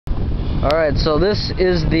Alright, so this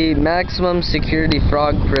is the maximum security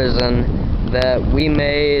frog prison that we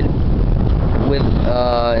made with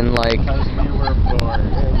in like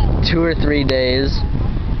 2 or 3 days.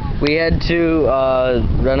 We had to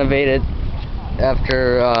renovate it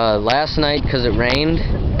after last night because it rained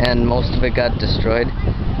and most of it got destroyed.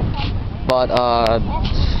 But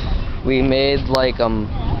we made like a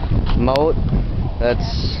moat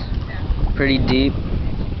that's pretty deep,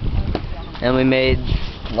 and we made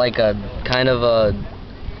like a kind of a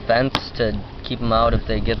fence to keep them out if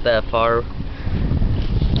they get that far.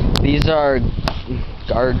 These are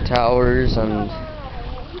guard towers, and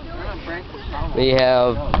we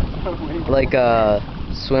have like a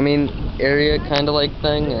swimming area kind of like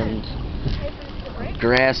thing and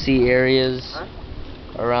grassy areas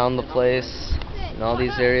around the place and all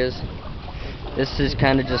these areas. This is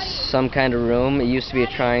kind of just some kind of room. It used to be a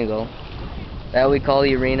triangle. That we call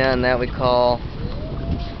the arena, and that we call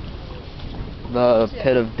the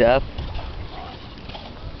pit of death.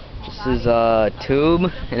 This is a tube,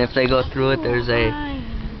 and if they go through it, there's a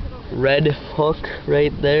red hook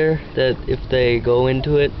right there that if they go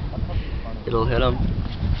into it, it'll hit them.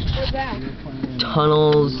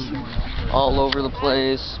 Tunnels all over the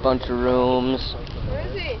place, bunch of rooms.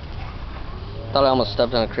 Thought I almost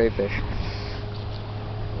stepped on a crayfish.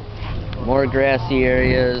 More grassy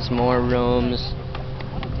areas, more rooms.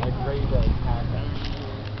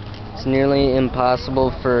 It's nearly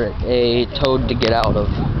impossible for a toad to get out of,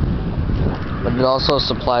 but it also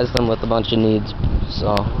supplies them with a bunch of needs,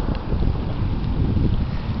 so.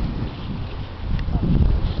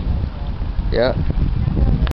 Yeah.